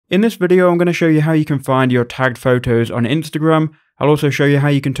In this video, I'm going to show you how you can find your tagged photos on Instagram. I'll also show you how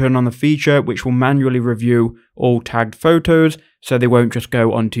you can turn on the feature which will manually review all tagged photos so they won't just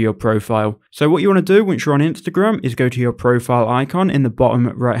go onto your profile. So what you want to do once you're on Instagram is go to your profile icon in the bottom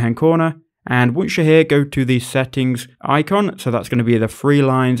right hand corner. And once you're here, go to the settings icon. So that's going to be the three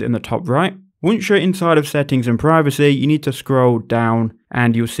lines in the top right. Once you're inside of settings and privacy, you need to scroll down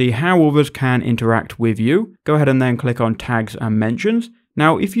and you'll see how others can interact with you. Go ahead and then click on tags and mentions.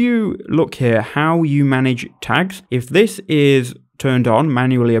 Now, if you look here, how you manage tags, if this is turned on,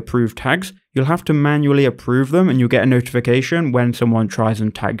 manually approve tags, you'll have to manually approve them and you'll get a notification when someone tries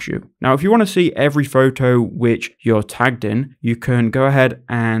and tags you. Now, if you want to see every photo which you're tagged in, you can go ahead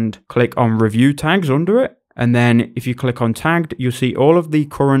and click on review tags under it. And then if you click on tagged, you'll see all of the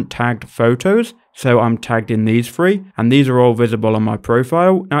current tagged photos. So I'm tagged in these three and these are all visible on my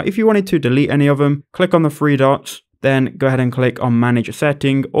profile. Now, if you wanted to delete any of them, click on the three dots. Then go ahead and click on manage a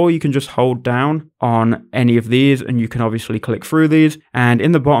setting, or you can just hold down on any of these and you can obviously click through these. And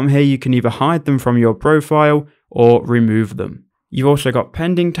in the bottom here, you can either hide them from your profile or remove them. You've also got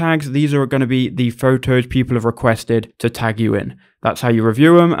pending tags. These are going to be the photos people have requested to tag you in. That's how you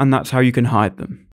review them and that's how you can hide them.